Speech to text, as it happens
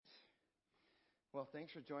Well,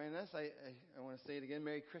 thanks for joining us. I want to say it again.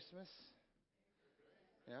 Merry Christmas.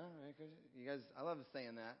 Yeah, Merry Christmas. You guys, I love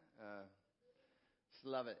saying that. Just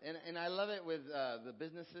love it. And I love it with the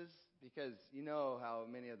businesses because you know how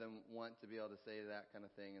many of them want to be able to say that kind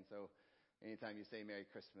of thing. And so anytime you say Merry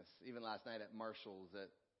Christmas, even last night at Marshall's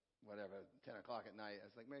at 10 o'clock at night, I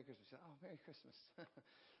was like, Merry Christmas. Oh, Merry Christmas.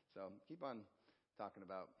 So keep on talking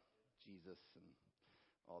about Jesus and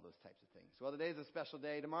all those types of things. Well, today's a special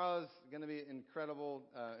day. Tomorrow's going to be incredible.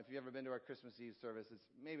 If you've ever been to our Christmas Eve service, it's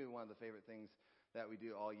maybe one of the favorite things that we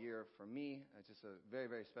do all year for me. It's just a very,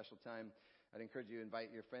 very special time. I'd encourage you to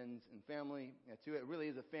invite your friends and family to it. It really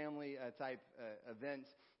is a family type event.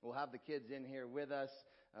 We'll have the kids in here with us.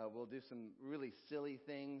 We'll do some really silly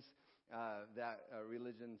things that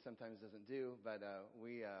religion sometimes doesn't do. But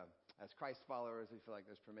we, as Christ followers, we feel like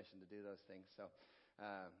there's permission to do those things. So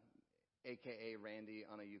a.k.a. Randy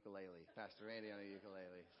on a ukulele, Pastor Randy on a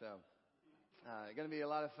ukulele. So, going to be a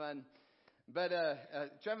lot of fun. But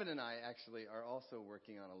Trevin and I actually are also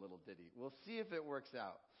working on a little ditty. We'll see if it works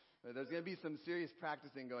out. There's going to be some serious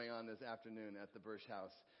practicing going on this afternoon at the Bursch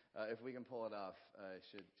House. If we can pull it off, it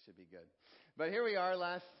should be good. But here we are,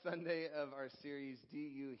 last Sunday of our series, Do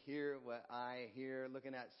You Hear What I Hear?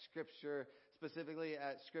 Looking at Scripture, specifically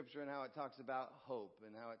at Scripture and how it talks about hope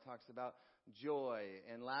and how it talks about joy.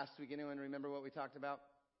 And last week, anyone remember what we talked about?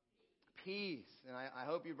 Peace. And I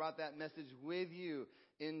hope you brought that message with you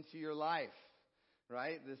into your life,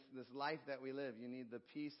 right? This life that we live. You need the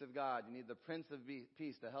peace of God. You need the Prince of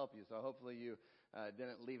Peace to help you. So hopefully you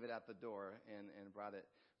didn't leave it at the door and brought it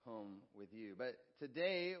home with you. But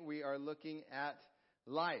today we are looking at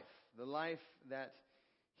life, the life that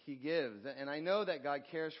He gives. And I know that God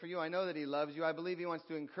cares for you. I know that He loves you. I believe He wants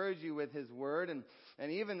to encourage you with His Word.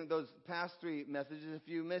 And even those past three messages, if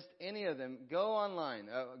you missed any of them, go online.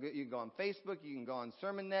 You can go on Facebook. You can go on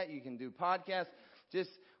SermonNet. You can do podcasts. Just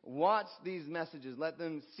watch these messages. Let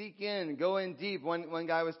them seek in. Go in deep. One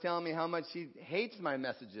guy was telling me how much he hates my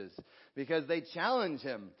messages because they challenge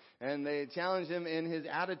him. And they challenge him in his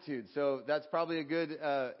attitude. So that's probably a good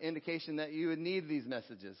indication that you would need these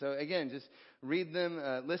messages. So again, just read them,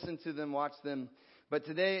 listen to them, watch them. But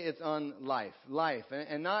today it's on life. Life.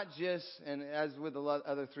 And not just, and as with the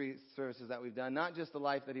other three services that we've done, not just the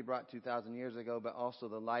life that He brought 2,000 years ago, but also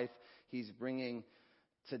the life He's bringing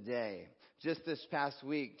today. Just this past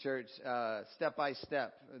week, church, Step by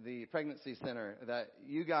Step, the pregnancy center that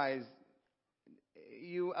you guys,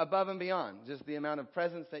 you above and beyond, just the amount of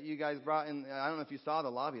presents that you guys brought in. I don't know if you saw the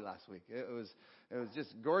lobby last week. It was just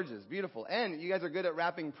gorgeous, beautiful. And you guys are good at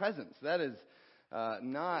wrapping presents. That is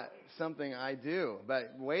not something I do,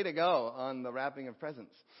 but way to go on the wrapping of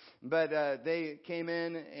presents. But they came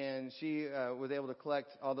in and she was able to collect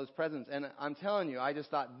all those presents. And I'm telling you, I just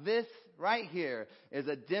thought this right here is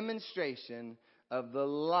a demonstration of the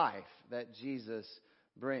life that Jesus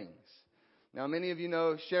brings. Now, many of you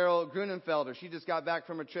know Cheryl Grunenfelder. She just got back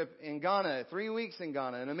from a trip in Ghana, 3 weeks in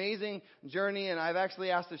Ghana, an amazing journey. And I've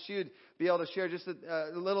actually asked if she would be able to share just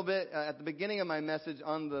a little bit at the beginning of my message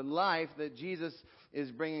on the life that Jesus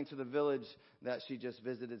is bringing to the village that she just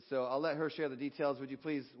visited. So I'll let her share the details. Would you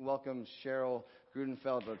please welcome Cheryl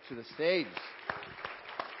Grunenfelder to the stage?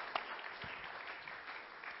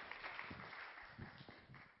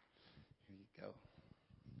 Here you go.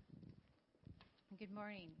 Good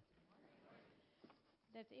morning.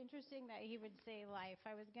 That's interesting that he would say life.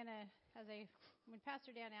 I was going to, when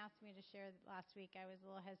Pastor Dan asked me to share last week, I was a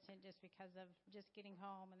little hesitant just because of just getting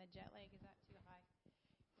home and the jet lag is not too high.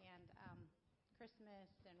 And Christmas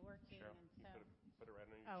and working. Cheryl, and so. Put it right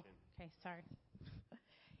on your chin. Okay, sorry.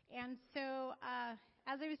 And so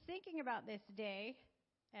as I was thinking about this day,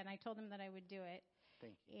 and I told him that I would do it.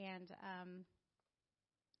 Thank you. And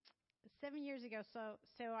 7 years ago,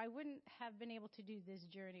 so I wouldn't have been able to do this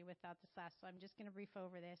journey without this class. So I'm just going to brief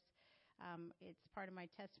over this. It's part of my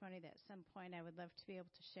testimony that at some point I would love to be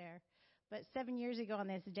able to share. But 7 years ago on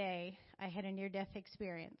this day, I had a near-death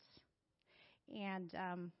experience. And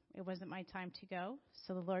it wasn't my time to go,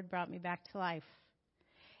 so the Lord brought me back to life.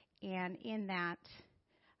 And in that,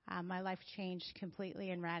 my life changed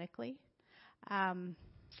completely and radically.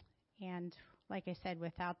 And like I said,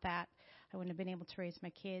 without that, I wouldn't have been able to raise my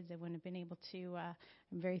kids. I wouldn't have been able to,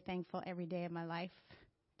 I'm very thankful every day of my life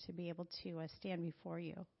to be able to stand before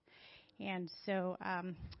you. And so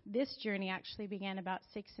this journey actually began about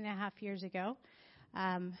 6.5 years ago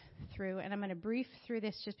and I'm going to brief through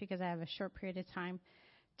this just because I have a short period of time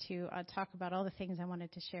to talk about all the things I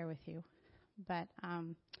wanted to share with you. But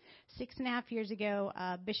 6.5 years ago,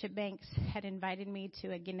 Bishop Banks had invited me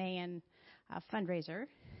to a Ghanaian fundraiser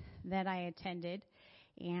that I attended.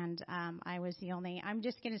 And I was the only. I'm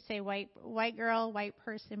just going to say white girl, white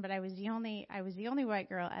person, but I was the only white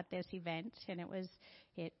girl at this event, and it was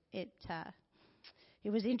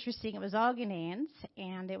interesting. It was all Ghanaians,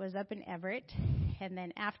 and it was up in Everett. And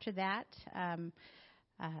then after that,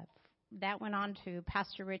 that went on to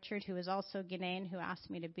Pastor Richard, who was also Ghanaian, who asked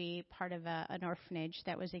me to be part of an orphanage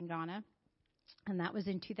that was in Ghana. And that was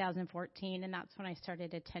in 2014, and that's when I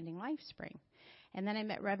started attending LifeSpring. And then I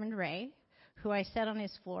met Reverend Ray, who I sat on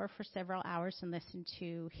his floor for several hours and listened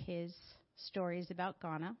to his stories about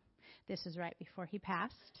Ghana. This was right before he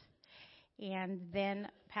passed. And then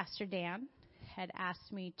Pastor Dan had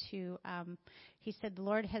asked me to, he said, the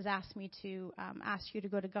Lord has asked me to ask you to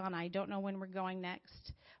go to Ghana. I don't know when we're going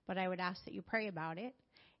next, but I would ask that you pray about it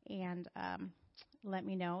and let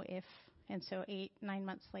me know if. And so 9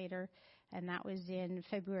 months later, and that was in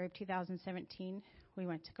February of 2017, we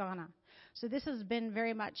went to Ghana. So this has been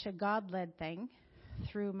very much a God-led thing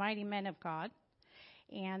through mighty men of God,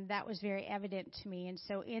 and that was very evident to me. And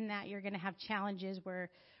so in that, you're going to have challenges where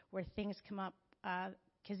things come up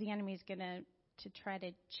because the enemy is going to try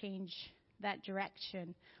to change that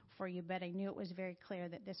direction for you. But I knew it was very clear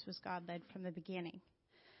that this was God-led from the beginning.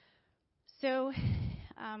 So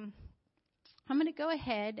I'm going to go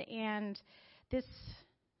ahead and this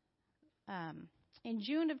in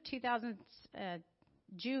June of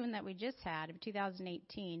June that we just had of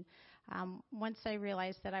 2018. Once I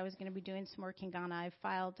realized that I was going to be doing some work in Ghana, I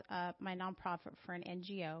filed my nonprofit for an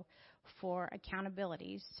NGO for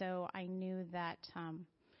accountability. So I knew that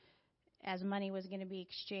as money was going to be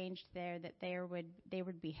exchanged there, that they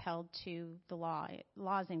would be held to the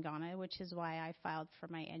laws in Ghana, which is why I filed for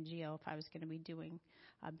my NGO if I was going to be doing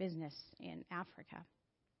business in Africa.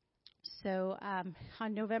 So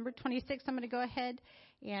on November 26th, I'm going to go ahead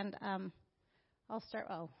and I'll start.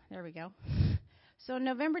 Oh, there we go. So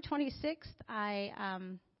November 26th, I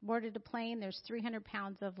boarded a plane. There's 300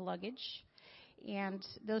 pounds of luggage, and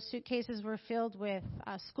those suitcases were filled with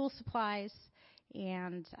school supplies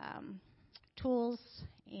and tools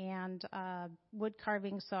and wood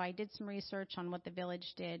carving. So I did some research on what the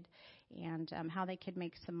village did and how they could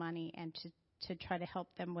make some money and to try to help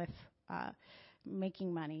them with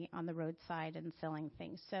making money on the roadside and selling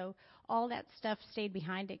things. So all that stuff stayed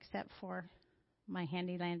behind except for my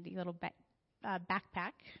handy-dandy little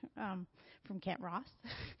backpack from Camp Ross.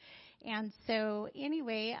 And so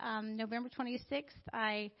anyway, November 26th,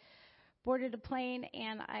 I boarded a plane,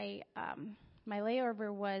 and my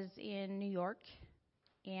layover was in New York.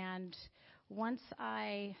 And once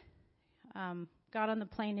I got on the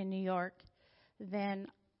plane in New York, then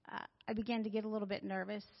I began to get a little bit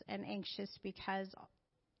nervous and anxious because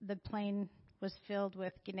the plane was filled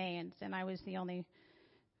with Ghanaians, and I was the only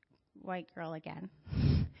white girl again.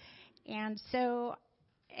 And so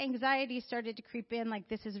anxiety started to creep in, like,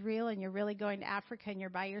 this is real, and you're really going to Africa, and you're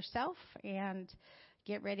by yourself, and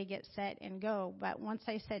get ready, get set, and go. But once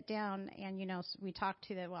I sat down, and, we talked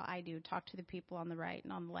to talk to the people on the right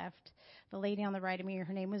and on the left. The lady on the right of me,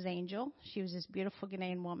 her name was Angel. She was this beautiful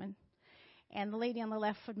Ghanaian woman. And the lady on the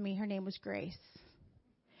left of me, her name was Grace.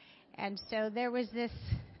 And so there was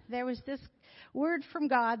this word from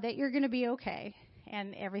God that you're going to be okay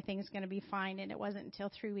and everything's going to be fine. And it wasn't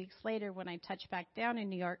until 3 weeks later when I touched back down in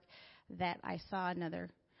New York that I saw another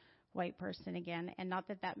white person again. And not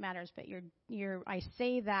that matters, but I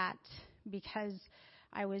say that because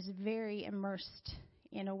I was very immersed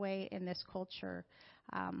in a way in this culture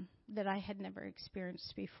that I had never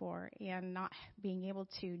experienced before, and not being able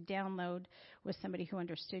to download with somebody who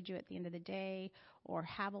understood you at the end of the day, or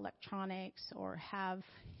have electronics, or have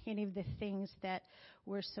any of the things that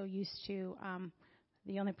we're so used to.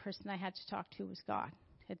 The only person I had to talk to was God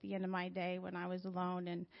at the end of my day when I was alone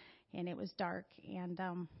and it was dark. And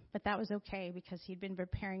but that was okay because He'd been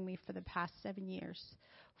preparing me for the past 7 years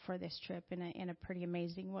for this trip in a pretty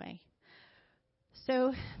amazing way.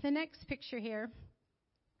 So the next picture here.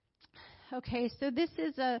 Okay, so this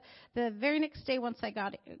is the very next day once I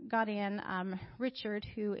got in, Richard,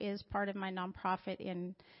 who is part of my nonprofit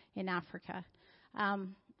in Africa.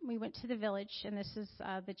 We went to the village, and this is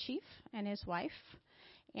the chief and his wife,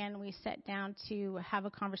 and we sat down to have a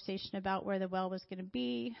conversation about where the well was going to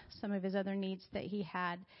be, some of his other needs that he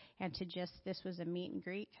had, and this was a meet and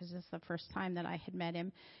greet because this is the first time that I had met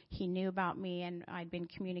him. He knew about me, and I'd been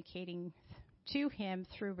communicating to him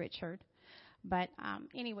through Richard. But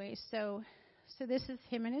anyway, so this is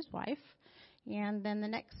him and his wife, and then the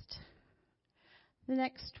next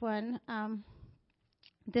one.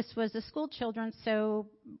 This was the school children. So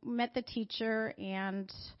met the teacher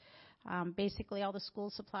and basically all the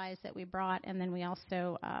school supplies that we brought, and then we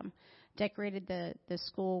also decorated the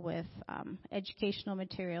school with educational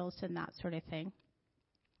materials and that sort of thing.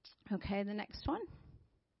 Okay, the next one.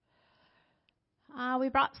 We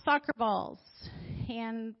brought soccer balls,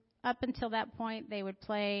 and up until that point, they would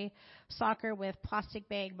play soccer with plastic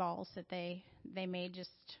bag balls that they made, just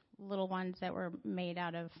little ones that were made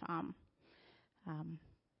out of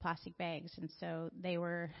plastic bags. And so they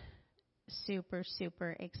were super,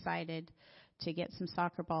 super excited to get some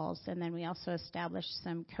soccer balls. And then we also established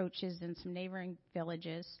some coaches in some neighboring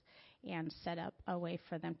villages and set up a way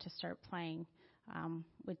for them to start playing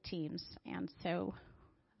with teams. And so,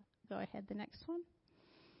 go ahead, the next one.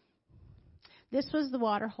 This was the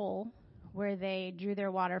water hole where they drew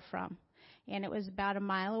their water from, and it was about a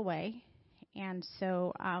mile away. And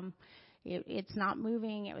so it's not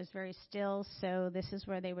moving. It was very still. So this is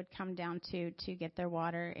where they would come down to get their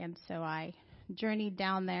water. And so I journeyed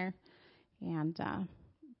down there and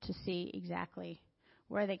to see exactly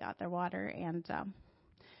where they got their water. And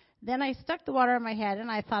then I stuck the water on my head,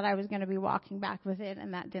 and I thought I was going to be walking back with it,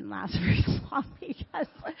 and that didn't last very long because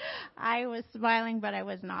I was smiling, but I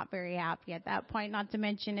was not very happy at that point. Not to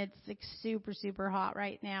mention it's like super, super hot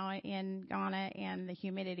right now in Ghana, and the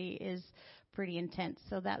humidity is pretty intense.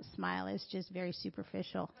 So that smile is just very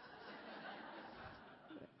superficial.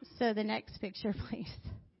 So the next picture, please.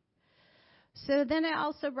 So then I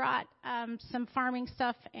also brought some farming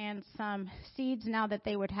stuff and some seeds now that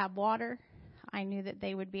they would have water. I knew that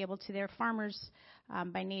they would be able to. They're farmers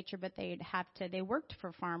by nature, but they worked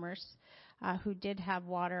for farmers who did have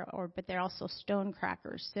water, but they're also stone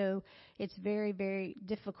crackers. So it's very, very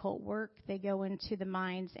difficult work. They go into the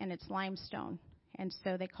mines, and it's limestone. And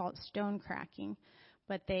so they call it stone cracking.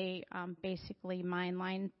 But they basically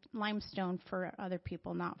mine limestone for other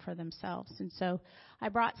people, not for themselves. And so I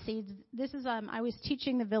brought seeds. This is I was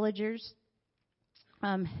teaching the villagers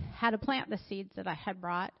how to plant the seeds that I had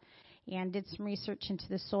brought, and did some research into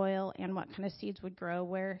the soil and what kind of seeds would grow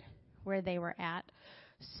where they were at.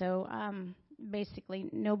 So basically,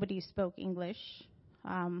 nobody spoke English.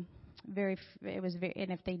 And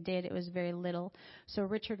if they did, it was very little. So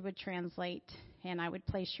Richard would translate, and I would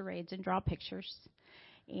play charades and draw pictures.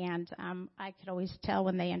 And I could always tell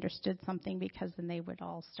when they understood something, because then they would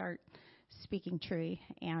all start speaking Tree.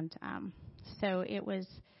 And so it was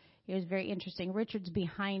very interesting. Richard's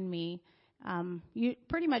behind me. You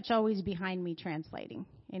pretty much always behind me translating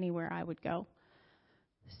anywhere I would go.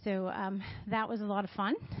 So that was a lot of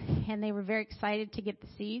fun, and they were very excited to get the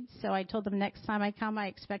seeds. So I told them next time I come, I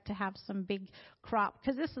expect to have some big crop,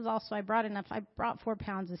 because this is also, I brought 4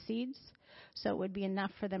 pounds of seeds, so it would be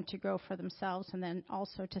enough for them to grow for themselves, and then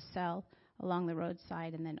also to sell along the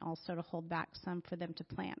roadside, and then also to hold back some for them to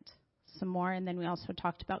plant some more. And then we also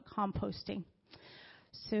talked about composting.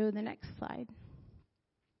 So the next slide.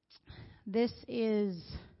 This is,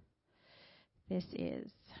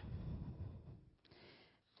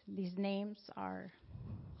 these names are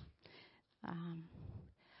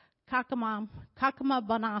Kakama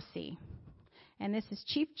Banasi. And this is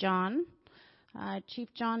Chief John. Chief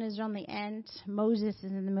John is on the end, Moses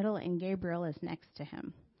is in the middle, and Gabriel is next to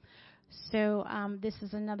him. So this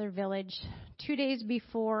is another village. 2 days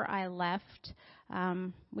before I left,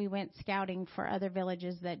 we went scouting for other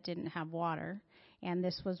villages that didn't have water. And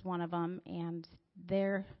this was one of them, and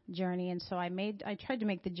their journey. And so I tried to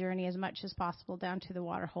make the journey as much as possible down to the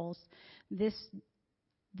water holes. This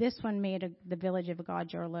one made the village of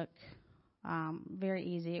Agajor look very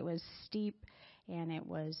easy. It was steep, and it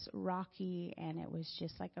was rocky, and it was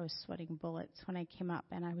just like I was sweating bullets when I came up.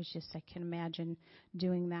 And I can imagine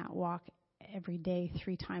doing that walk every day,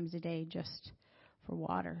 3 times a day, just for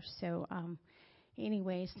water. So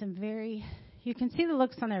anyway, you can see the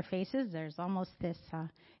looks on their faces. There's almost this,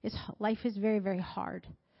 life is very, very hard,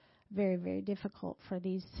 very, very difficult for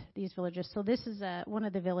these villagers. So this is one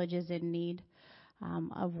of the villages in need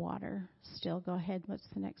of water still. Go ahead. What's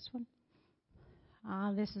the next one?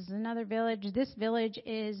 This is another village. This village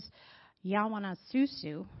is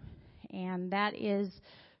Yawanasusu, and that is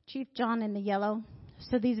Chief John in the yellow.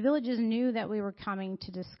 So these villages knew that we were coming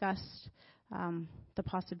to discuss the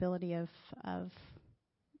possibility of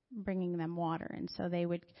bringing them water. And so they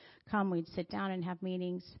would come, we'd sit down and have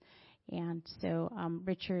meetings. And so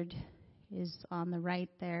Richard is on the right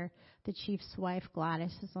there. The chief's wife,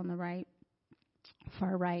 Gladys, is on the right,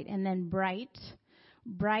 far right. And then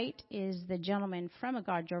Bright is the gentleman from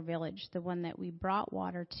Agajor village, the one that we brought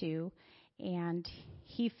water to. And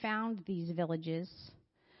he found these villages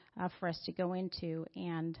for us to go into.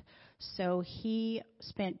 And so he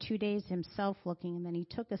spent 2 days himself looking, and then he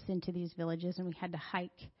took us into these villages, and we had to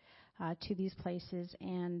hike to these places.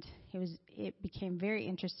 And it became very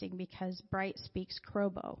interesting because Bright speaks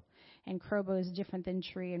Krobo. and Krobo is different than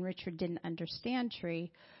Tree, and Richard didn't understand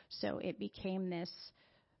Tree, so it became this.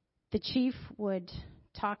 The chief would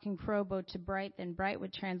talk in Krobo to Bright, then Bright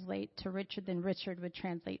would translate to Richard, then Richard would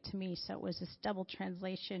translate to me. So it was this double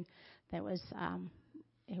translation that was,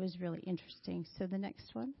 it was really interesting. So the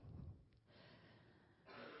next one.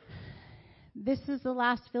 This is the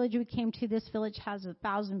last village we came to. This village has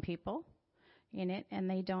 1,000 people in it, and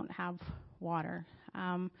they don't have water.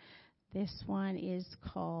 This one is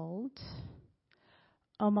called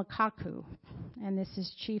Omakaku, and this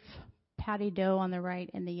is Chief Patty Doe on the right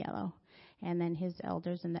in the yellow, and then his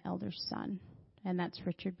elders and the elder's son, and that's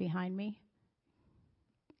Richard behind me.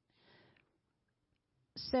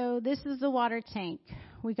 So this is the water tank.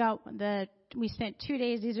 We spent 2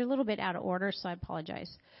 days. These are a little bit out of order, so I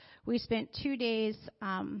apologize. We spent 2 days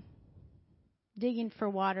digging for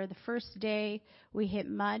water. The first day we hit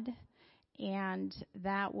mud, and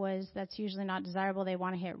that's usually not desirable. They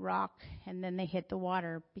want to hit rock, and then they hit the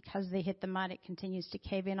water. Because they hit the mud, it continues to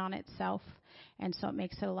cave in on itself, and so it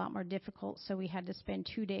makes it a lot more difficult. So we had to spend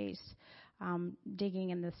 2 days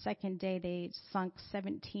digging, and the second day they sunk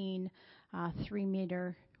 17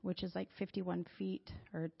 3-meter, which is like 51 feet,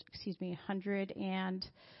 100 and,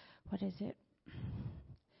 what is it?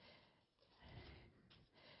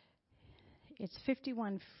 It's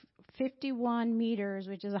 51 meters,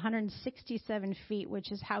 which is 167 feet,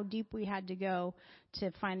 which is how deep we had to go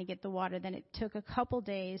to finally get the water. Then it took a couple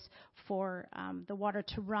days for the water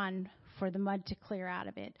to run, for the mud to clear out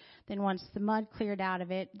of it. Then once the mud cleared out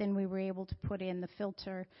of it, then we were able to put in the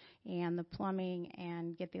filter and the plumbing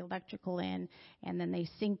and get the electrical in. And then they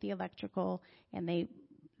sink the electrical and they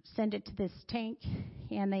send it to this tank,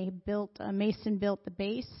 and Mason built the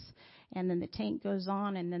base. And then the tank goes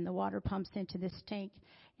on, and then the water pumps into this tank,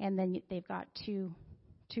 and then they've got two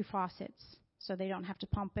faucets, so they don't have to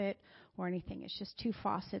pump it or anything. It's just 2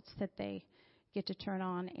 faucets that they get to turn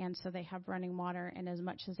on, and so they have running water, and as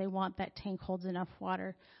much as they want, that tank holds enough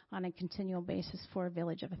water on a continual basis for a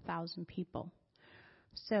village of 1,000 people.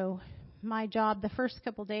 So my job the first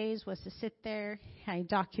couple days was to sit there. I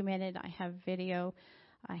documented. I have video.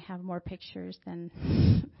 I have more pictures than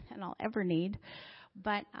I'll ever need.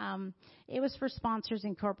 But it was for sponsors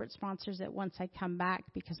and corporate sponsors that once I come back,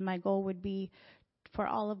 because my goal would be for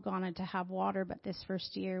all of Ghana to have water, but this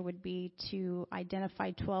first year would be to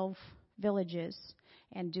identify 12 villages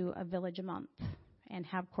and do a village a month and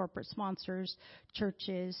have corporate sponsors,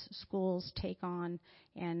 churches, schools take on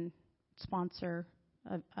and sponsor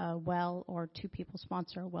a well, or 2 people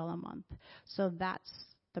sponsor a well a month. So that's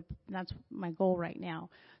my goal right now.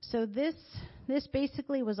 So this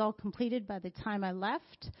basically was all completed by the time I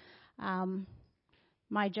left.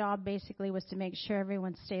 My job basically was to make sure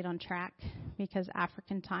everyone stayed on track, because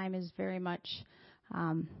African time is very much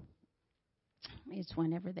it's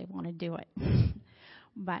whenever they want to do it.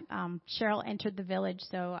 But Cheryl entered the village,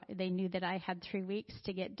 so they knew that I had 3 weeks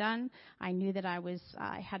to get done. I knew that I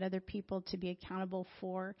had other people to be accountable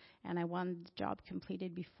for, and I wanted the job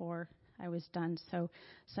completed before I was done. So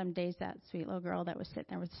some days that sweet little girl that was sitting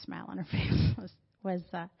there with a smile on her face was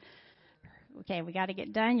okay, we got to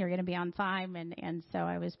get done. You're going to be on time. And so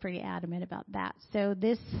I was pretty adamant about that. So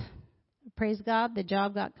praise God, the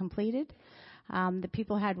job got completed. The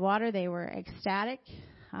people had water. They were ecstatic.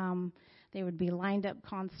 They would be lined up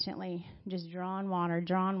constantly, just drawing water.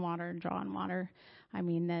 I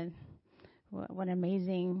mean, what an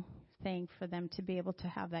amazing thing for them to be able to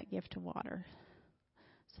have that gift of water.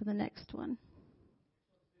 So the next one.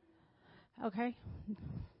 Okay.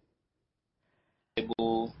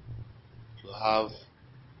 Able to have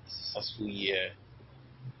a successful year.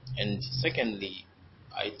 And secondly,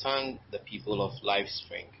 I thank the people of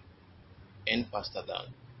LifeSpring and Pastor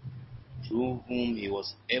Dan, through whom he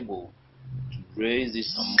was able to raise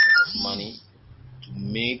this amount of money to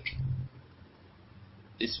make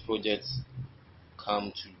this project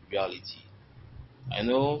come to reality. I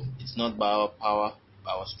know it's not by our power,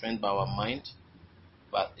 by our strength, by our mind,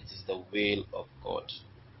 but it is the will of God.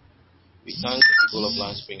 We thank the people of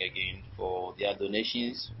LifeSpring again for their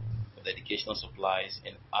donations, for the educational supplies,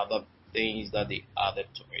 and other things that they added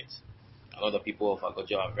to it. I know the people of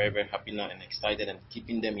Agojo are very, very happy now and excited and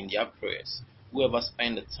keeping them in their prayers. Whoever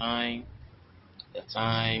spent the time,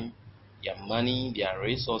 their money, their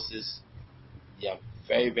resources, they are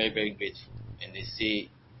very, very, very grateful. And they say,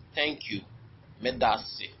 thank you.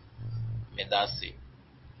 Medase.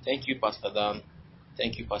 Thank you, Pastor Dan.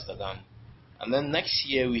 Thank you, Pastor Dan. And then next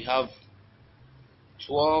year we have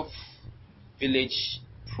 12 village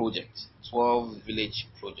projects.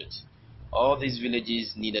 All these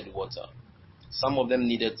villages needed water. Some of them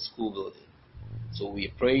needed school building. So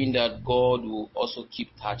we're praying that God will also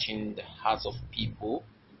keep touching the hearts of people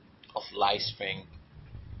of LifeSpring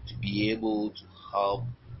to be able to help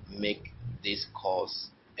make this cause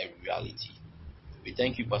a reality. We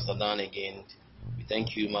thank you, Pastor Dan, again. We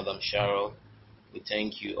thank you, Madam Cheryl. We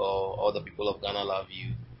thank you, all the people of Ghana love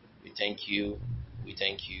you. We thank you. We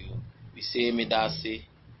thank you. We say, Medase,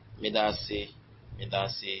 Medase,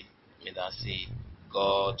 Medase, Medase.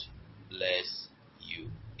 God bless you.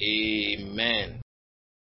 Amen.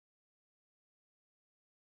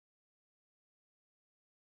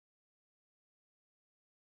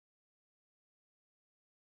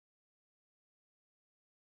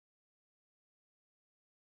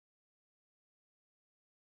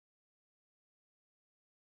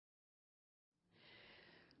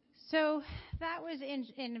 So that was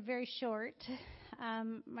in very short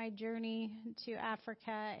my journey to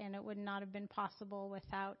Africa, and it would not have been possible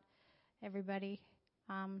without everybody,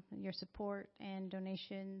 your support and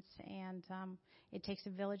donations, and it takes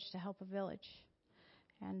a village to help a village.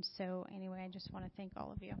 And so anyway, I just want to thank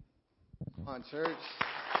all of you. Come on, church.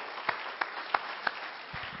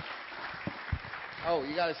 Oh,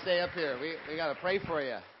 you got to stay up here. We got to pray for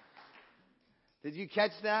you. Did you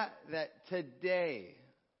catch that? That today,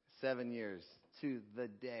 7 years to the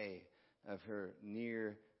day of her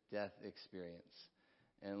near-death experience.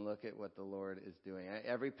 And look at what the Lord is doing.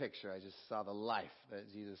 Every picture, I just saw the life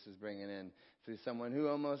that Jesus is bringing in through someone who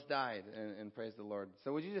almost died. And praise the Lord.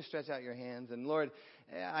 So would you just stretch out your hands? And Lord,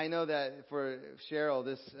 I know that for Cheryl,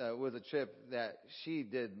 this was a trip that she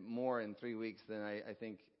did more in 3 weeks than I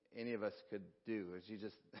think any of us could do.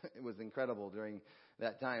 It was incredible during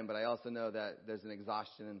that time. But I also know that there's an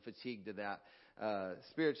exhaustion and fatigue to that.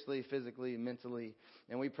 Spiritually, physically, mentally.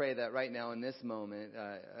 And we pray that right now in this moment,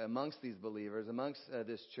 amongst these believers, amongst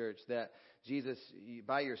this church, that Jesus,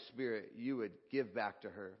 by your Spirit, you would give back to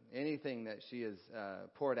her anything that she has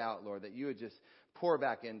poured out, Lord, that you would just pour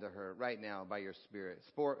back into her right now by your Spirit.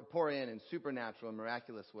 Pour in supernatural and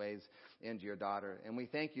miraculous ways into your daughter. And we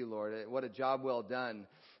thank you, Lord. What a job well done.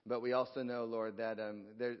 But we also know, Lord, that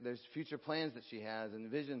there's future plans that she has and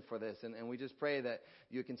vision for this. And we just pray that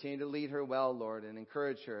you continue to lead her well, Lord, and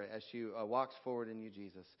encourage her as she walks forward in you,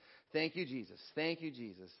 Jesus. Thank you, Jesus. Thank you,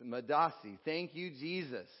 Jesus. Madasi, thank you,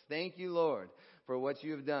 Jesus. Thank you, Lord, for what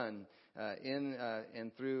you have done in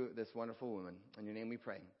and through this wonderful woman. In your name we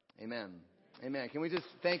pray. Amen. Amen. Can we just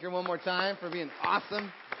thank her one more time for being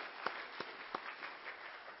awesome?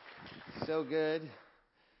 So good.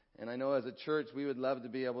 And I know as a church, we would love to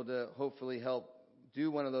be able to hopefully help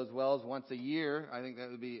do one of those wells once a year. I think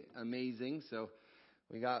that would be amazing. So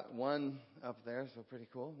we got one up there, so pretty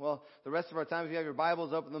cool. Well, the rest of our time, if you have your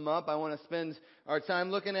Bibles, open them up. I want to spend our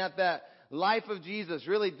time looking at that life of Jesus,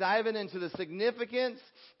 really diving into the significance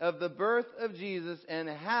of the birth of Jesus and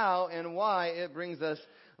how and why it brings us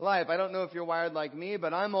life. I don't know if you're wired like me,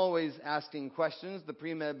 but I'm always asking questions, the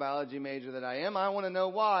pre-med biology major that I am. I want to know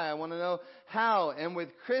why. I want to know how. And with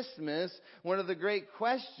Christmas, one of the great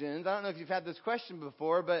questions, I don't know if you've had this question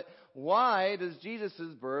before, but why does Jesus'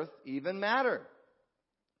 birth even matter?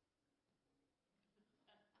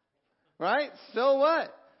 Right? So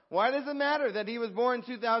what? Why does it matter that he was born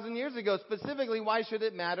 2,000 years ago? Specifically, why should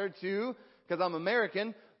it matter to, because I'm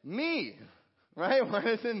American, me? Right? Why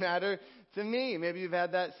does it matter to me? Maybe you've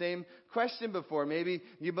had that same question before.Maybe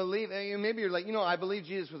you believe, maybe you're like, I believe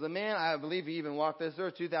Jesus was a man. I believe he even walked this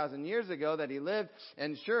earth 2,000 years ago, that he lived.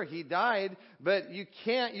 And sure, he died, but you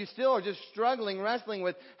still are just struggling, wrestling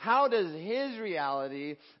with how does his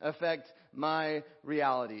reality affect my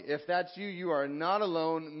reality? If that's you, you are not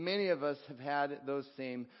alone. Many of us have had those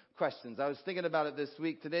same questions. I was thinking about it this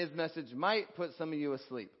week. Today's message might put some of you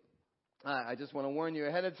asleep. I just want to warn you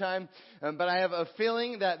ahead of time, but I have a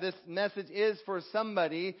feeling that this message is for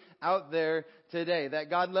somebody out there today,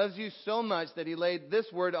 that God loves you so much that he laid this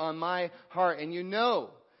word on my heart. And you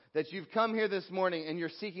know that you've come here this morning and you're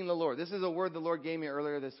seeking the Lord. This is a word the Lord gave me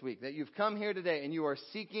earlier this week, that you've come here today and you are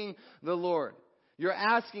seeking the Lord. You're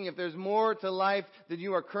asking if there's more to life than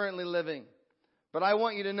you are currently living. But I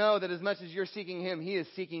want you to know that as much as you're seeking him, he is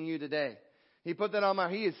seeking you today. He put that on my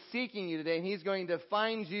heart. He is seeking you today, and he's going to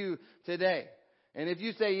find you today. And if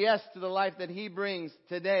you say yes to the life that he brings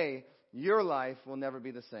today, your life will never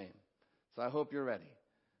be the same. So I hope you're ready.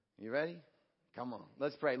 You ready? Come on.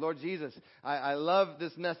 Let's pray. Lord Jesus, I love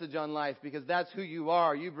this message on life because that's who you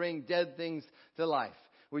are. You bring dead things to life.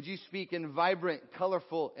 Would you speak in vibrant,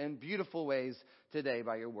 colorful, and beautiful ways today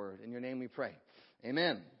by your word? In your name we pray.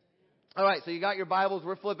 Amen. All right, so you got your Bibles.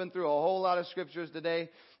 We're flipping through a whole lot of scriptures today.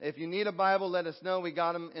 If you need a Bible, let us know. We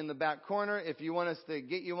got them in the back corner. If you want us to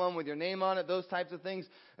get you one with your name on it, those types of things.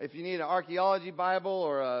 If you need an archaeology Bible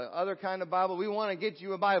or a other kind of Bible, we want to get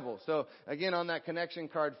you a Bible. So again, on that connection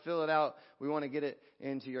card, fill it out. We want to get it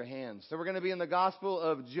into your hands. So we're going to be in the Gospel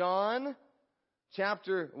of John,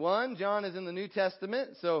 chapter 1. John is in the New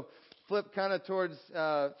Testament. So flip kind of towards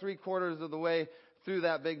 3/4 of the way through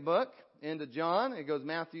that big book. Into John. It goes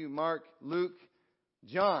Matthew, Mark, Luke,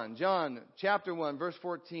 John. John, chapter 1, verse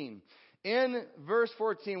 14. In verse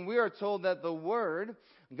 14, we are told that the Word,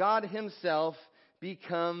 God Himself,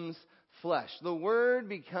 becomes flesh. The Word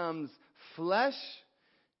becomes flesh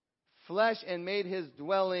and made His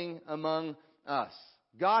dwelling among us.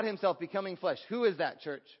 God Himself becoming flesh. Who is that,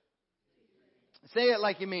 church? Say it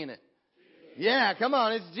like you mean it. Yeah, come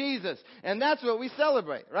on, it's Jesus. And that's what we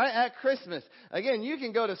celebrate, right? At Christmas. Again, you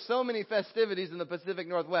can go to so many festivities in the Pacific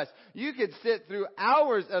Northwest. You could sit through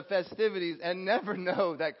hours of festivities and never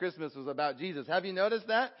know that Christmas was about Jesus. Have you noticed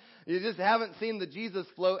that? You just haven't seen the Jesus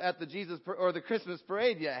float at the or the Christmas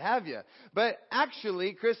parade yet, have you? But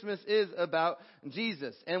actually, Christmas is about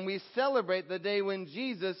Jesus. And we celebrate the day when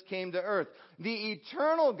Jesus came to earth. The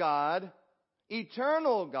eternal God,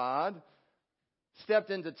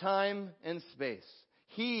 stepped into time and space.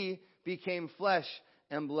 He became flesh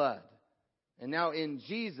and blood. And now in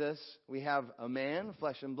Jesus, we have a man,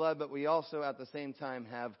 flesh and blood, but we also at the same time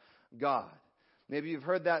have God. Maybe you've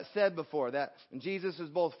heard that said before, that Jesus is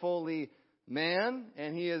both fully man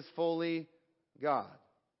and He is fully God.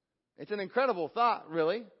 It's an incredible thought,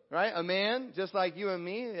 really, right? A man, just like you and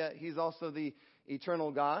me, He's also the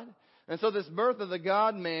eternal God. And so this birth of the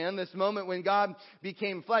God-man, this moment when God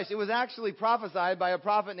became flesh, it was actually prophesied by a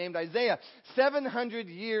prophet named Isaiah 700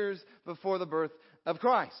 years before the birth of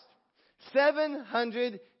Christ.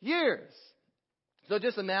 700 years. So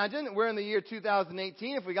just imagine, we're in the year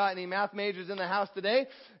 2018. If we got any math majors in the house today,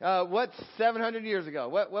 what's 700 years ago?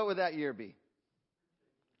 What would that year be?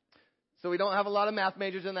 So we don't have a lot of math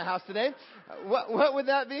majors in the house today. What would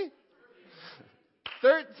that be?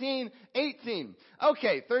 1318.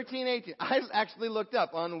 Okay, 1318. I actually looked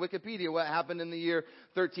up on Wikipedia what happened in the year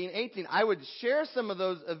 1318. I would share some of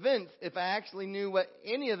those events if I actually knew what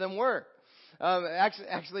any of them were.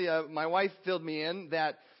 Actually, my wife filled me in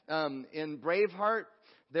that in Braveheart,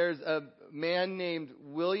 there's a man named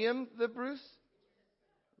William the Bruce.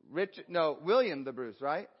 William the Bruce,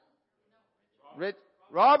 right?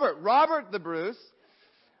 Robert the Bruce.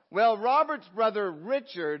 Well, Robert's brother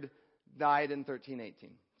Richard died in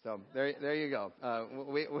 1318. So there you go.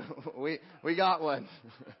 We got one.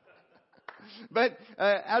 But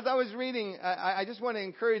as I was reading, I just want to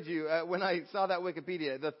encourage you. When I saw that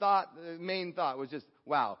Wikipedia, the main thought was just,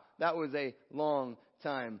 wow, that was a long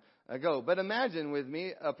time ago. But imagine with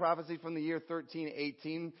me a prophecy from the year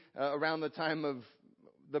 1318, around the time of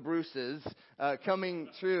the Bruces, coming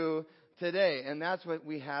true today. And that's what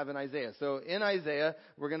we have in Isaiah. So in Isaiah,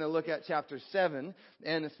 we're going to look at chapter 7,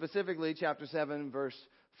 and specifically chapter 7, verse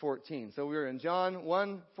 14. So we were in John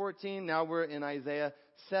 1:14. Now we're in Isaiah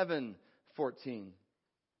 7:14.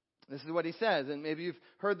 This is what he says, and maybe you've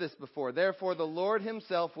heard this before. Therefore, the Lord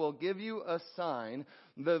Himself will give you a sign.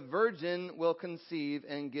 The virgin will conceive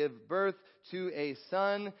and give birth to a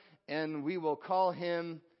son, and we will call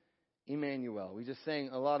Him Emmanuel. We just sang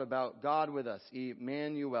a lot about God with us,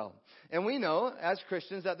 Emmanuel. And we know, as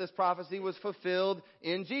Christians, that this prophecy was fulfilled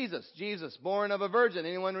in Jesus. Jesus, born of a virgin.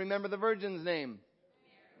 Anyone remember the virgin's name?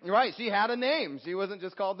 Right, she had a name. She wasn't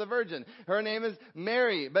just called the Virgin. Her name is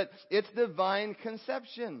Mary, but it's divine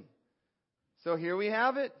conception. So here we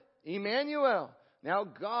have it, Emmanuel. Now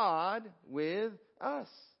God with us.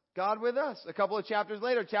 God with us. A couple of chapters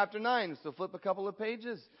later, chapter 9, so flip a couple of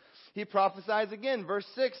pages. He prophesies again, verse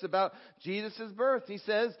 6, about Jesus' birth. He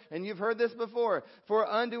says, and you've heard this before, for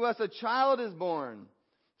unto us a child is born,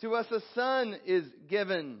 to us a son is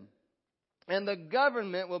given, and the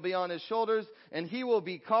government will be on His shoulders, and He will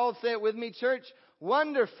be called, say it with me, church,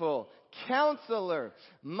 Wonderful, Counselor,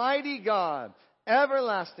 Mighty God,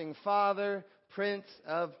 Everlasting Father, Prince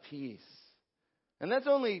of Peace. And that's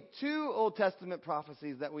only 2 Old Testament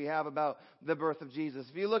prophecies that we have about the birth of Jesus.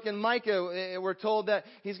 If you look in Micah, we're told that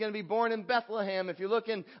He's going to be born in Bethlehem. If you look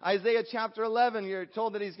in Isaiah chapter 11, you're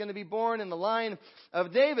told that He's going to be born in the line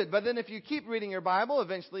of David. But then if you keep reading your Bible,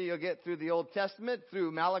 eventually you'll get through the Old Testament,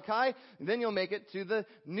 through Malachi, and then you'll make it to the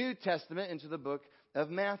New Testament, into the book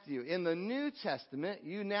of Matthew. In the New Testament,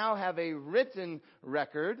 you now have a written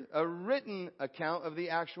record, a written account of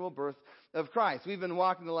the actual birth of Christ. We've been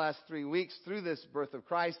walking the last 3 weeks through this birth of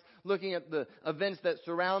Christ, looking at the events that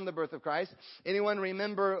surround the birth of Christ. Anyone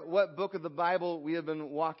remember what book of the Bible we have been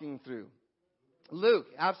walking through? Luke,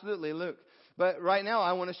 absolutely Luke. But right now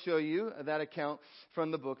I want to show you that account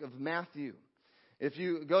from the book of Matthew. If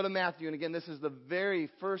you go to Matthew, and again, this is the very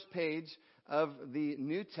first page of the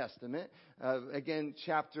New Testament. Again,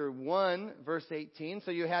 chapter 1, verse 18.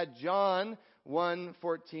 So you had John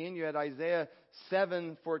 1:14, you had Isaiah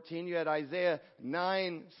 7:14, you had Isaiah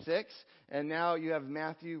 9:6, and now you have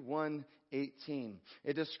Matthew 1:18.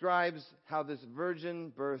 It describes how this virgin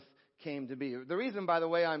birth came to be. The reason, by the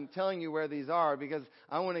way, I'm telling you where these are, because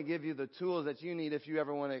I want to give you the tools that you need if you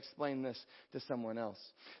ever want to explain this to someone else.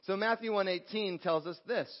 So Matthew 1:18 tells us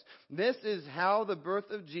this. This is how the birth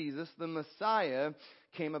of Jesus, the Messiah,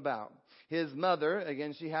 came about. His mother,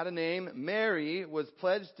 again, she had a name, Mary, was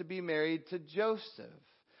pledged to be married to Joseph.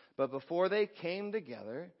 But before they came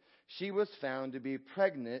together, she was found to be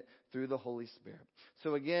pregnant through the Holy Spirit.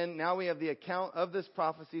 So again, now we have the account of this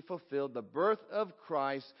prophecy fulfilled, the birth of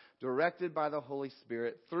Christ directed by the Holy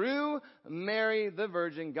Spirit. Through Mary the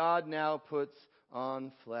Virgin, God now puts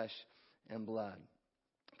on flesh and blood.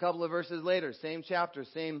 A couple of verses later, same chapter,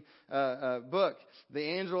 same book, the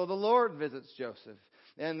angel of the Lord visits Joseph.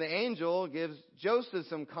 And the angel gives Joseph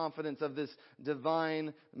some confidence of this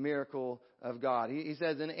divine miracle of God. He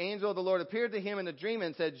says, an angel of the Lord appeared to him in a dream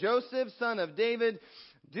and said, Joseph, son of David,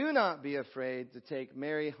 do not be afraid to take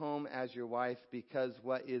Mary home as your wife, because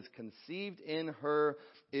what is conceived in her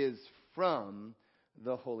is from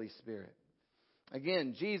the Holy Spirit.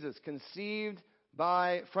 Again, Jesus conceived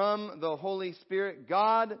from the Holy Spirit,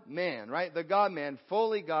 God-man, right? The God-man,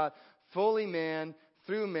 fully God, fully man,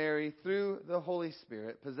 through Mary, through the Holy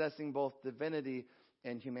Spirit, possessing both divinity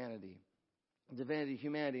and humanity. Divinity,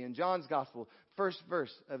 humanity. In John's Gospel, first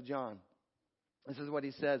verse of John, this is what he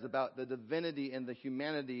says about the divinity and the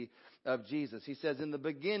humanity of Jesus. He says, in the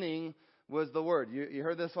beginning was the Word. You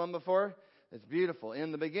heard this one before? It's beautiful.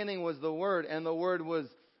 In the beginning was the Word, and the Word was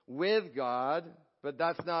with God, but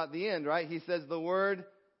that's not the end, right? He says the Word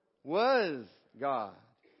was God.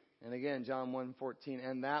 And again, John 1:14,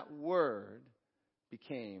 and that Word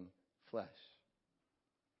became flesh.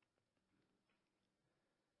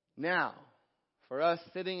 Now, for us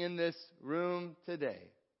sitting in this room today,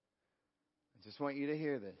 I just want you to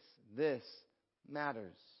hear this. This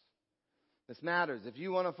matters. This matters. If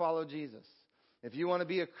you want to follow Jesus, if you want to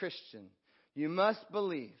be a Christian, you must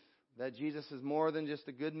believe that Jesus is more than just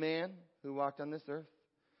a good man who walked on this earth.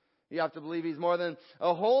 You have to believe He's more than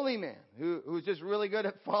a holy man who's just really good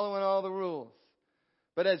at following all the rules.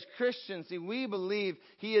 But as Christians, see, we believe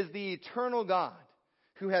He is the eternal God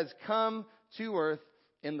who has come to earth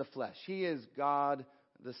in the flesh. He is God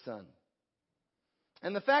the Son.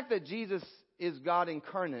 And the fact that Jesus is God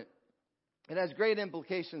incarnate, it has great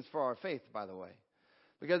implications for our faith, by the way.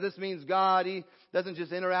 Because this means God, He doesn't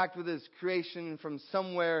just interact with His creation from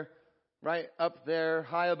somewhere right up there,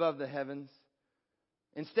 high above the heavens.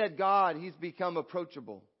 Instead, God, He's become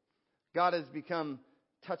approachable. God has become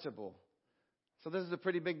touchable. So this is a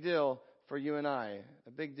pretty big deal for you and I, a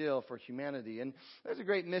big deal for humanity. And there's a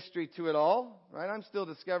great mystery to it all, right? I'm still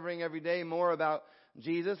discovering every day more about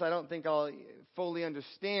Jesus. I don't think I'll fully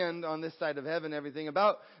understand on this side of heaven everything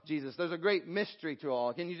about Jesus. There's a great mystery to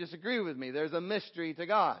all. Can you disagree with me? There's a mystery to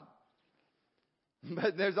God.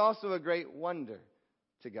 But there's also a great wonder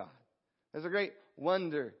to God. There's a great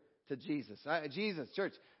wonder to Jesus. Jesus,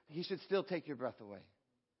 church, He should still take your breath away.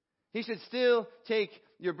 He should still take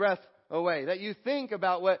your breath away. That you think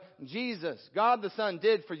about what Jesus, God the Son,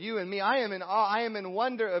 did for you and me. I am in awe. I am in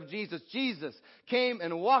wonder of Jesus. Jesus came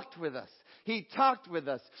and walked with us. He talked with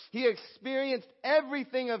us. He experienced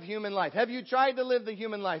everything of human life. Have you tried to live the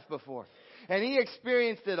human life before? And He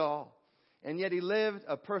experienced it all. And yet He lived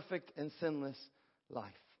a perfect and sinless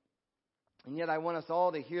life. And yet I want us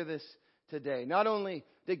all to hear this today. Not only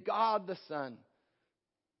did God the Son,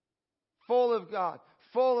 full of God,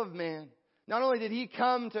 full of man, not only did He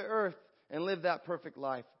come to earth and live that perfect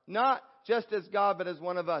life, not just as God, but as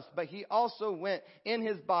one of us, but He also went in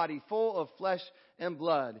His body full of flesh and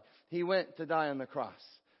blood. He went to die on the cross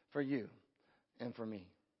for you and for me.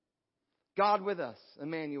 God with us,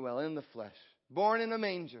 Emmanuel, in the flesh, born in a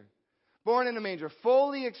manger,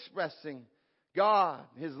 fully expressing God,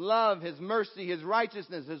 His love, His mercy, His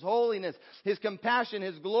righteousness, His holiness, His compassion,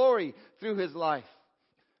 His glory through His life.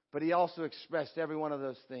 But He also expressed every one of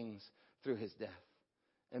those things through His death.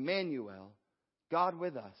 Emmanuel, God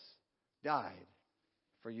with us, died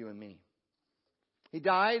for you and me. He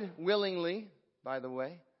died willingly, by the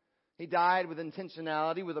way. He died with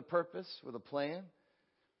intentionality, with a purpose, with a plan.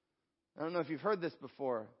 I don't know if you've heard this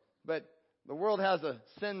before, but The world has a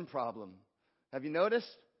sin problem. Have you noticed?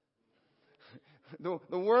 The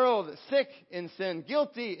world sick in sin,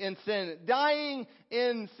 guilty in sin, dying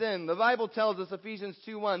in sin. The Bible tells us, Ephesians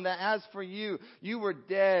 2:1, that as for you, you were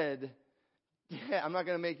dead. Yeah, I'm not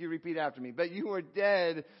going to make you repeat after me, but you were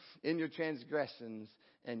dead in your transgressions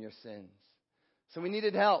and your sins. So we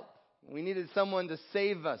needed help. We needed someone to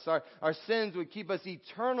save us. Our sins would keep us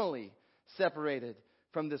eternally separated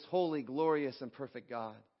from this holy, glorious, and perfect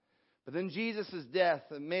God. But then Jesus' death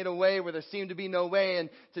made a way where there seemed to be no way. And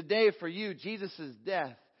today for you, Jesus'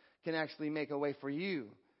 death can actually make a way for you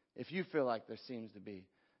if you feel like there seems to be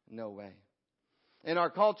no way. In our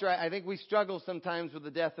culture, I think we struggle sometimes with the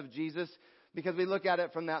death of Jesus because we look at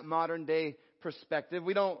it from that modern day perspective.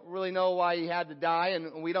 We don't really know why he had to die,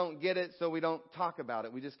 and we don't get it, so we don't talk about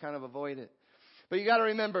it. We just kind of avoid it. But you got to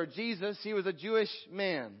remember, Jesus, he was a Jewish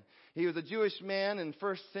man. He was a Jewish man in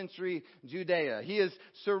first century Judea. He is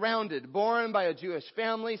surrounded, born by a Jewish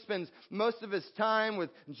family, spends most of his time with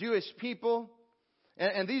Jewish people.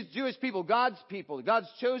 And these Jewish people, God's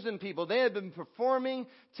chosen people, they had been performing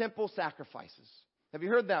temple sacrifices. Have you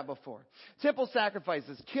heard that before? Temple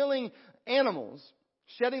sacrifices, killing animals,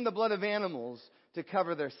 shedding the blood of animals to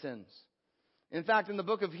cover their sins. In fact, in the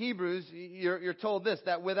book of Hebrews, you're told this,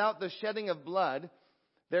 that without the shedding of blood,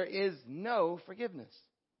 there is no forgiveness.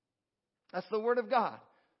 That's the word of God.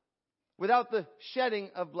 Without the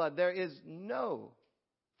shedding of blood, there is no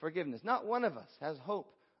forgiveness. Not one of us has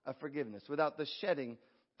hope of forgiveness without the shedding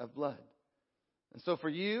of blood. And so for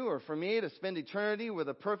you or for me to spend eternity with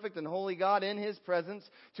a perfect and holy God in His presence,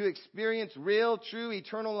 to experience real, true,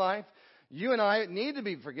 eternal life, you and I need to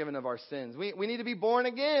be forgiven of our sins. We need to be born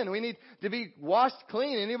again. We need to be washed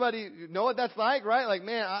clean. Anybody know what that's like, right? Like,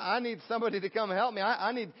 man, I need somebody to come help me.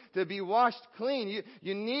 I need to be washed clean.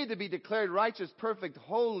 You need to be declared righteous, perfect,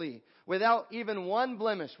 holy, without even one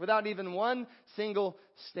blemish, without even one single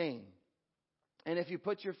stain. And if you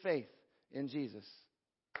put your faith in Jesus,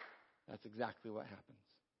 that's exactly what happens.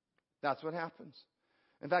 That's what happens.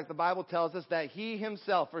 In fact, the Bible tells us that He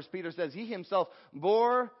Himself, 1 Peter says, He Himself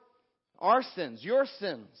bore our sins, your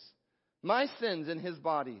sins, my sins in His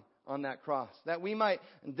body on that cross, that we might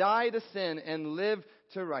die to sin and live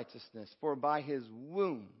to righteousness. For by His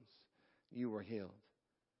wounds you were healed.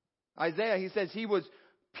 Isaiah, he says, He was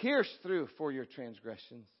pierced through for your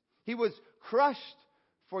transgressions. He was crushed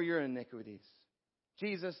for your iniquities.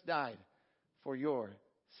 Jesus died for your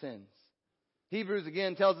sins. Hebrews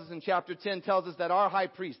again tells us in chapter 10, tells us that our high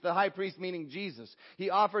priest, the high priest meaning Jesus, He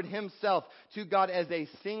offered Himself to God as a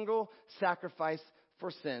single sacrifice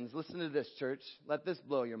for sins. Listen to this, church. Let this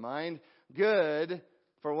blow your mind. Good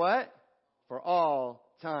for what? For all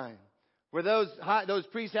time. Where those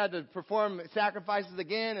priests had to perform sacrifices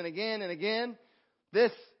again and again and again,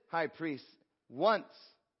 this high priest, once,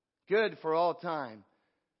 good for all time,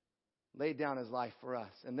 laid down His life for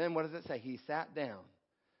us. And then what does it say? He sat down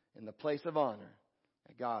in the place of honor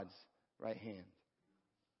at God's right hand.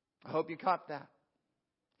 I hope you caught that.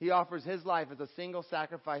 He offers His life as a single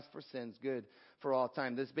sacrifice for sins, good for all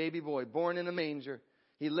time. This baby boy, born in a manger,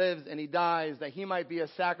 He lives and He dies that He might be a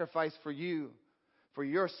sacrifice for you, for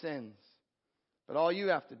your sins. But all you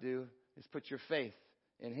have to do is put your faith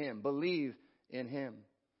in Him. Believe in Him.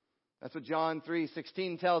 That's what John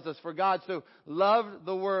 3:16 tells us. For God so loved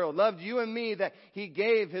the world, loved you and me, that He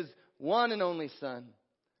gave His one and only Son,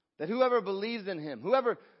 that whoever believes in Him,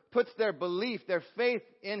 whoever puts their belief, their faith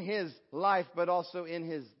in His life, but also in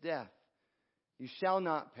His death, you shall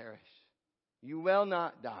not perish. You will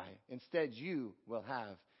not die. Instead, you will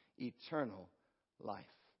have eternal life.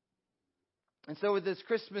 And so with this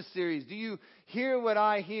Christmas series, do you hear what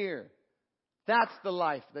I hear? That's the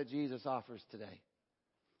life that Jesus offers today.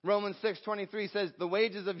 Romans 6:23 says, the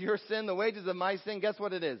wages of your sin, the wages of my sin, guess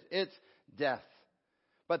what it is? It's death.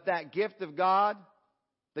 But that gift of God,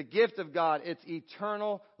 the gift of God, it's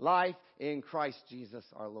eternal life in Christ Jesus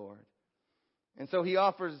our Lord. And so He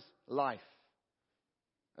offers life,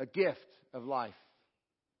 a gift of life.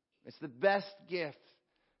 It's the best gift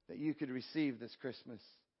that you could receive this Christmas.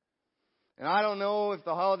 And I don't know if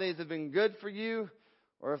the holidays have been good for you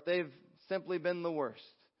or if they've simply been the worst.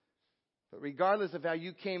 But regardless of how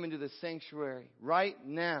you came into the sanctuary, right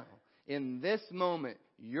now, in this moment,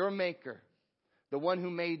 your Maker, the one who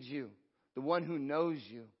made you, the one who knows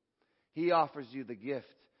you, He offers you the gift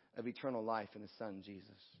of eternal life in His Son, Jesus.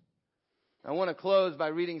 I want to close by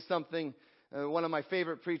reading something, one of my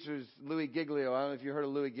favorite preachers, Louis Giglio. I don't know if you heard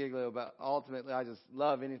of Louis Giglio, but ultimately I just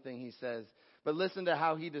love anything he says. But listen to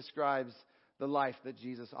how he describes the life that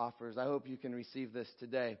Jesus offers. I hope you can receive this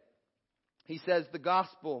today. He says, the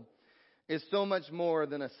gospel is so much more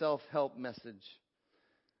than a self-help message.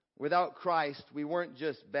 Without Christ, we weren't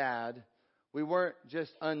just bad. We weren't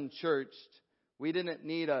just unchurched. We didn't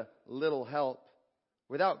need a little help.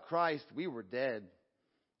 Without Christ, we were dead.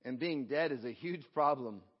 And being dead is a huge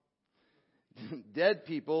problem. Dead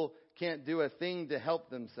people can't do a thing to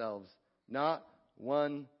help themselves. Not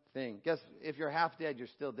one thing. Guess if you're half dead, you're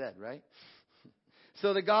still dead, right?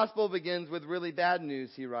 So the gospel begins with really bad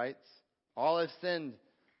news, he writes. All have sinned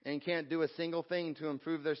and can't do a single thing to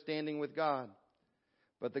improve their standing with God.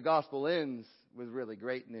 But the gospel ends with really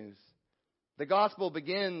great news. The gospel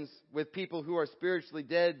begins with people who are spiritually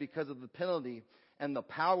dead because of the penalty and the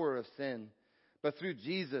power of sin. But through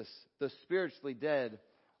Jesus, the spiritually dead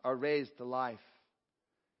are raised to life.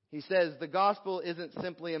 He says the gospel isn't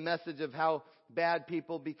simply a message of how bad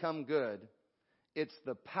people become good. It's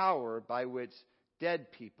the power by which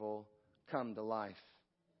dead people come to life.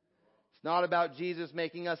 It's not about Jesus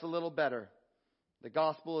making us a little better. The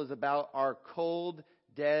gospel is about our cold,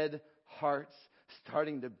 dead hearts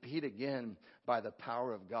starting to beat again by the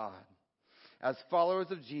power of God. As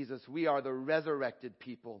followers of Jesus, we are the resurrected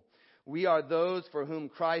people. We are those for whom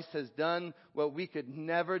Christ has done what we could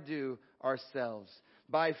never do ourselves.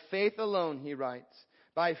 By faith alone, he writes,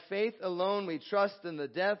 by faith alone we trust in the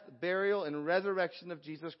death, burial, and resurrection of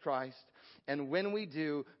Jesus Christ. And when we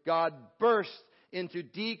do, God bursts into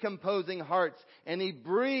decomposing hearts and he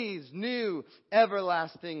breathes new,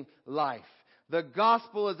 everlasting life. The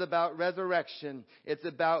gospel is about resurrection. It's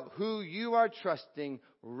about who you are trusting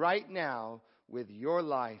right now with your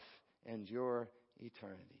life and your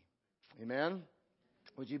eternity. Amen?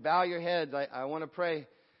 Would you bow your heads? I want to pray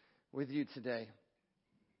with you today.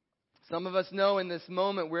 Some of us know in this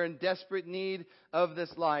moment we're in desperate need of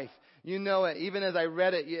this life. You know it. Even as I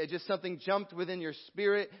read it, just something jumped within your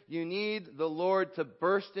spirit. You need the Lord to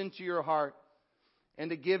burst into your heart and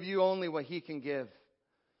to give you only what he can give.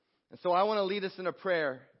 And so I want to lead us in a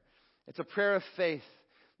prayer. It's a prayer of faith.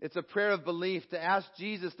 It's a prayer of belief to ask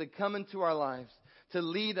Jesus to come into our lives, to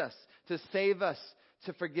lead us, to save us,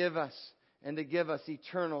 to forgive us, and to give us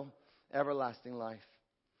eternal, everlasting life.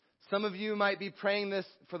 Some of you might be praying this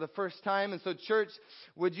for the first time. And so church,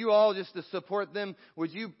 would you all, just to support them,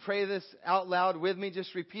 would you pray this out loud with me?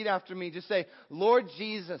 Just repeat after me. Just say, Lord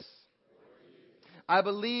Jesus, I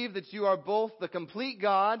believe that you are both the complete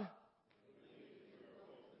God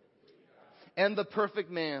and the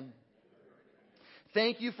perfect man.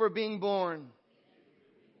 Thank you for being born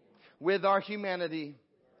with our humanity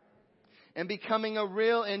and becoming a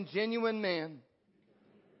real and genuine man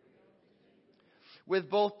with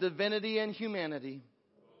both divinity and humanity.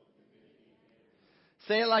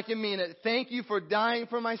 Say it like you mean it. Thank you for dying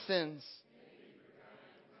for my sins.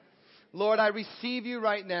 Lord, I receive you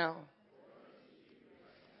right now.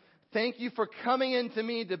 Thank you for coming into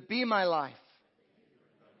me to be my life.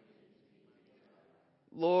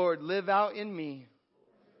 Lord, live out in me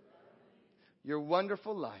your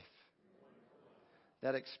wonderful life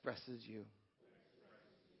that expresses you.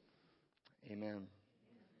 Amen.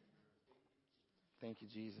 Thank you,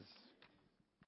 Jesus.